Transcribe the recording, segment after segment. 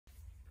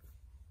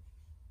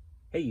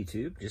Hey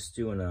YouTube, just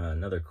doing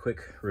another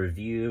quick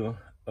review,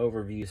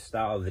 overview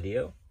style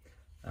video.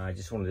 I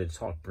just wanted to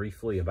talk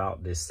briefly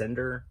about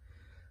Descender.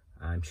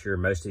 I'm sure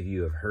most of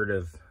you have heard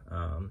of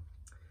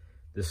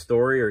the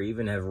story or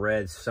even have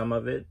read some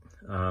of it.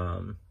 I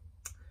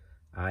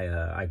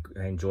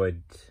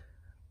enjoyed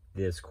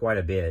this quite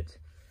a bit.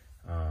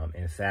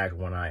 In fact,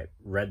 when I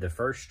read the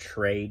first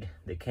trade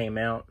that came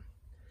out,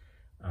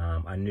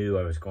 I knew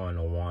I was going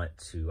to want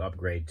to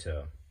upgrade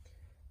to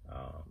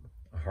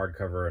a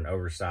hardcover, an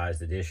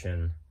oversized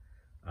edition.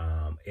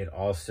 I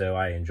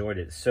enjoyed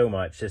it so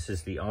much. This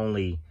is the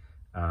only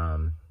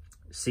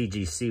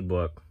CGC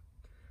book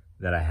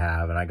that I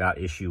have, and I got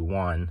issue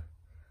 1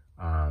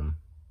 because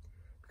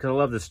I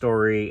love the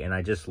story and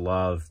I just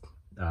love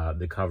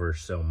the cover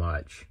so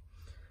much.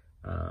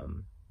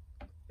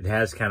 It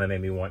has kind of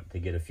made me want to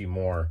get a few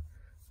more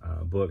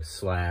books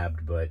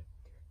slabbed, but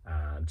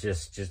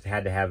just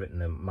had to have it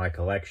in my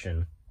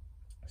collection.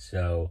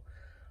 So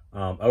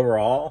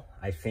overall,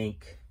 I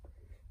think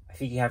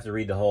you have to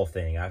read the whole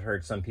thing. I've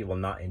heard some people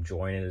not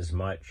enjoying it as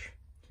much.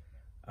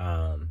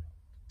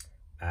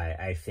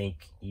 I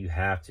think you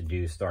have to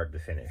do start to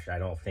finish. I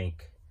don't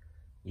think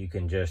you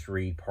can just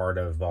read part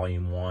of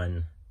volume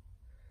 1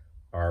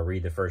 or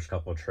read the first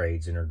couple of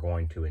trades and are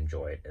going to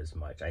enjoy it as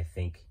much. I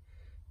think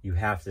you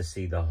have to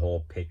see the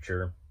whole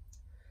picture.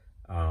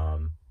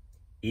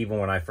 Even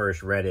when I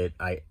first read it,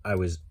 I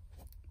was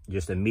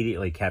just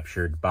immediately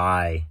captured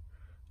by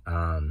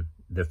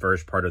the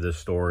first part of the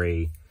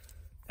story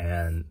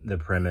and the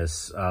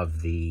premise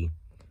of the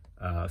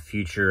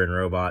future and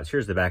robots.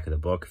 Here's the back of the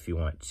book if you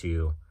want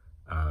to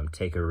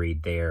take a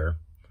read there,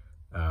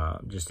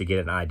 just to get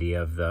an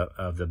idea of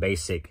the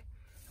basic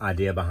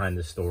idea behind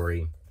the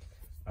story.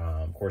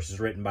 Of course, it's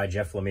written by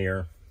Jeff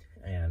Lemire,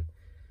 and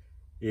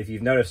if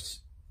you've noticed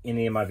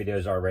any of my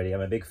videos already,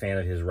 I'm a big fan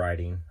of his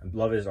writing. I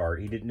love his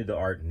art. He didn't do the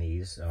art in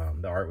these.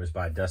 The art was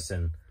by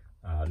Dustin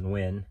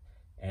Nguyen,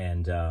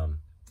 and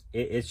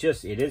it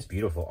is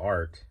beautiful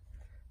art.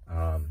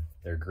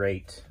 They're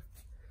great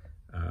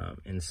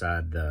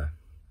inside the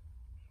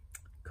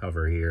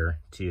cover here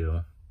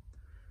too.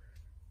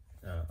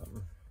 Let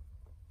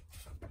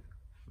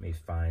me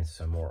find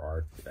some more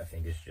art that I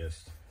think is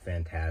just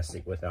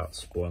fantastic without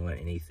spoiling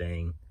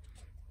anything.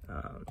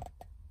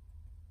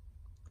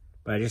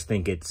 But I just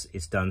think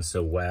it's done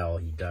so well.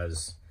 He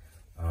does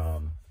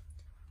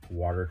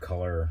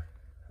watercolor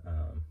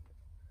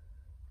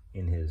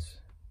in his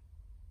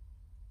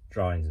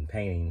drawings and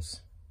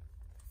paintings.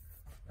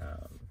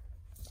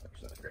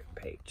 There's another great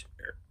page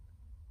there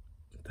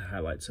to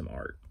highlight some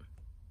art.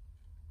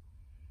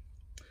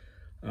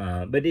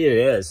 But it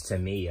is, to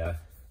me,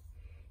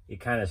 it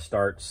kind of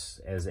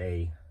starts as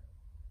I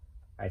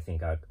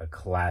think a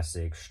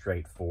classic,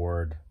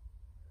 straightforward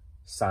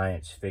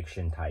science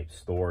fiction type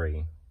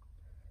story.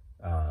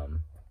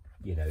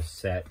 You know,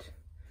 set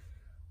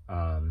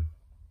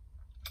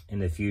in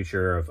the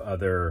future of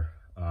other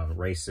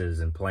races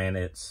and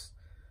planets,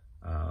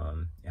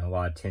 and a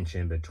lot of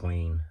tension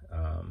between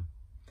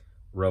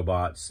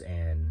robots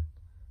and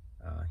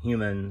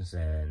humans,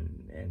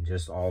 and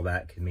just all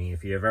that could mean.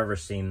 If you've ever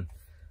seen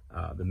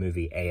the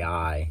movie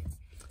AI,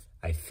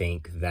 I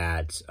think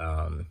that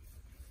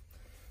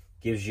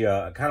gives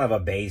you kind of a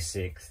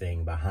basic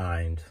thing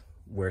behind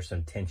where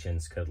some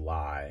tensions could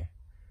lie.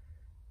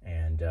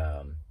 And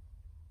of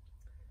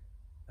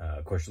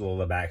course, a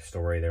little of the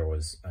backstory, there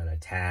was an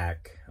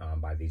attack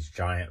by these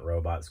giant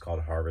robots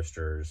called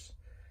harvesters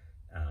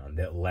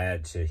that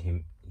led to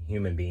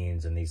human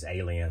beings and these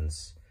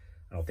aliens.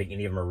 I don't think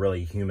any of them are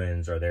really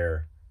humans, or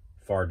they're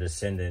far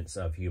descendants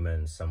of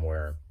humans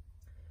somewhere,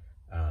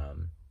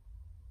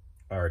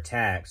 are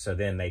attacked. So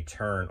then they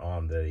turn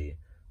on the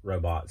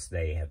robots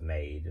they have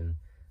made. And,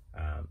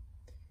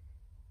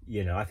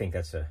 you know, I think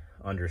that's an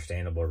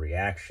understandable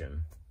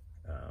reaction.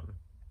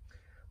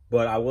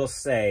 But I will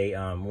say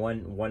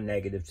one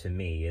negative to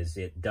me is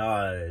it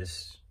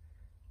does,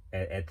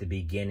 at the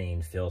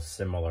beginning, feel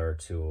similar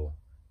to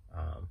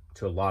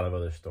a lot of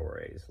other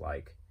stories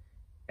like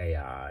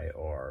AI,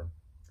 or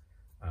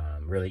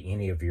really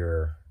any of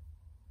your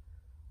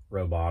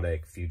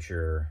robotic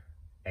future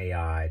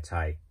AI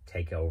type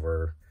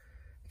takeover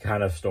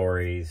kind of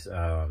stories.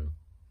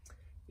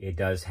 It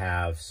does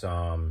have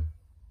some,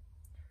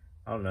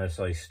 I don't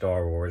necessarily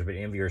Star Wars, but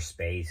any of your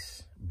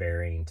space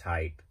bearing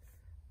type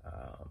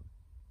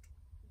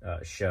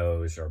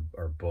shows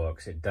or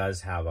books. It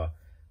does have a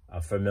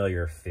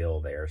familiar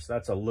feel there. So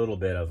that's a little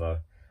bit of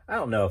a, I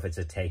don't know if it's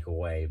a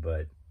takeaway,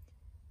 but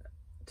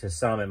to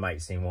some it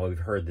might seem, well, we've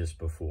heard this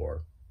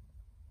before.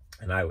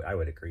 And I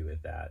would agree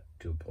with that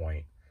to a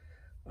point.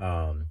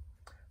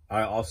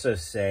 I also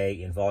say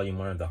in volume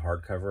 1 of the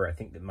hardcover, I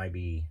think that might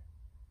be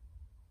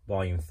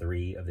volume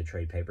 3 of the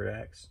trade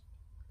paperbacks,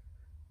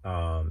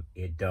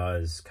 it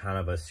does kind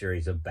of a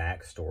series of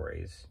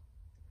backstories.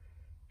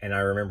 And I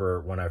remember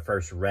when I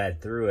first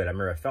read through it,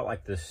 I felt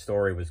like this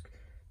story was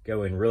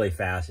going really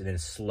fast and then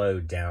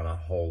slowed down a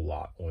whole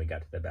lot when we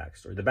got to the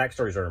backstory. The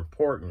backstories are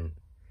important,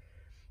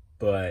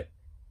 but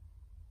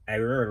I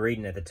remember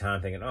reading at the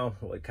time thinking, oh,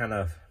 well, it kind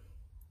of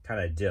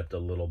kind of dipped a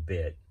little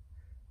bit.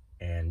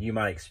 And you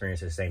might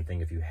experience the same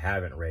thing if you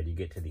haven't read. You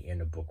get to the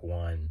end of book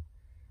 1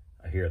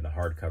 here in the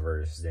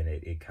hardcovers, then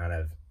it kind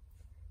of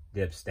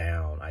dips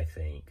down, I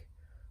think.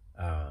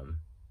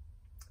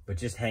 But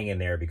just hang in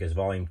there, because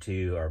volume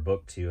 2 or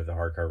book 2 of the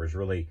hardcovers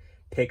really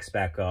picks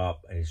back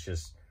up, and it's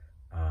just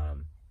a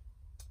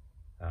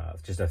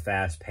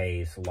fast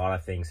pace, a lot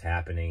of things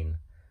happening.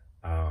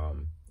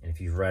 And if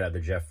you've read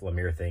other Jeff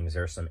Lemire things,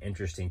 there's some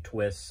interesting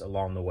twists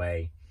along the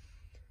way.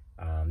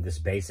 This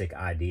basic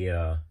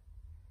idea,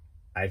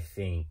 I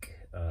think,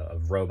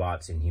 of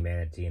robots and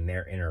humanity and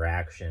their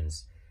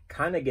interactions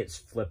kind of gets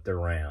flipped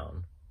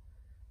around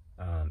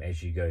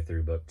as you go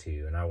through book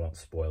 2, and I won't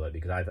spoil it,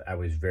 because I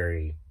was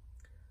very,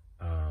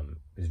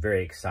 it was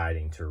very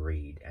exciting to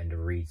read, and to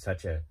read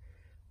such a,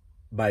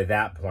 by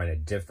that point, a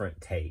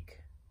different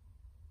take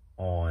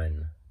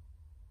on,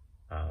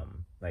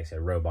 like I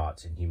said,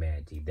 robots and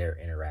humanity, their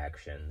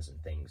interactions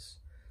and things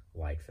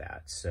like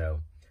that.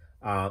 So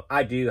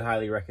I do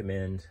highly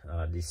recommend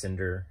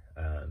Descender.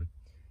 Like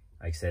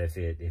I said, if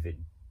it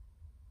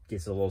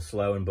gets a little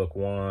slow in book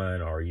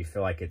 1, or you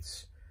feel like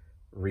it's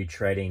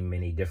retreading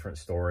many different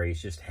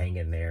stories, just hang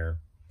in there.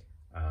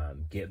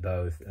 Get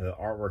both. The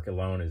artwork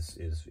alone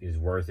is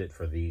worth it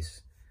for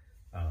these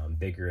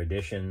bigger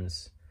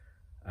editions.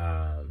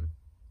 And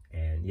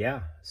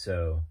yeah,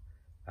 so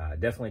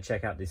definitely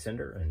check out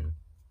Descender, and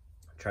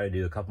try to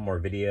do a couple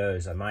more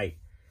videos.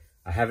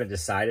 I haven't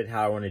decided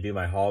how I want to do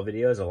my haul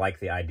videos. I like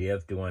the idea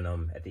of doing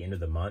them at the end of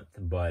the month,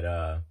 but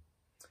I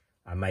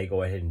might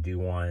go ahead and do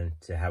one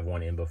to have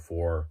one in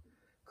before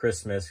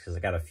Christmas, because I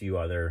got a few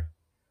other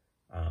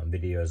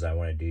videos I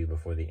want to do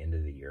before the end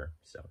of the year.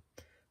 So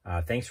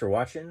thanks for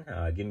watching.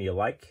 Give me a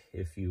like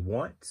if you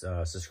want,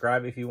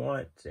 subscribe if you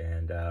want,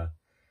 and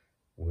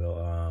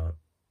we'll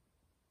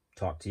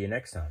talk to you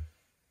next time.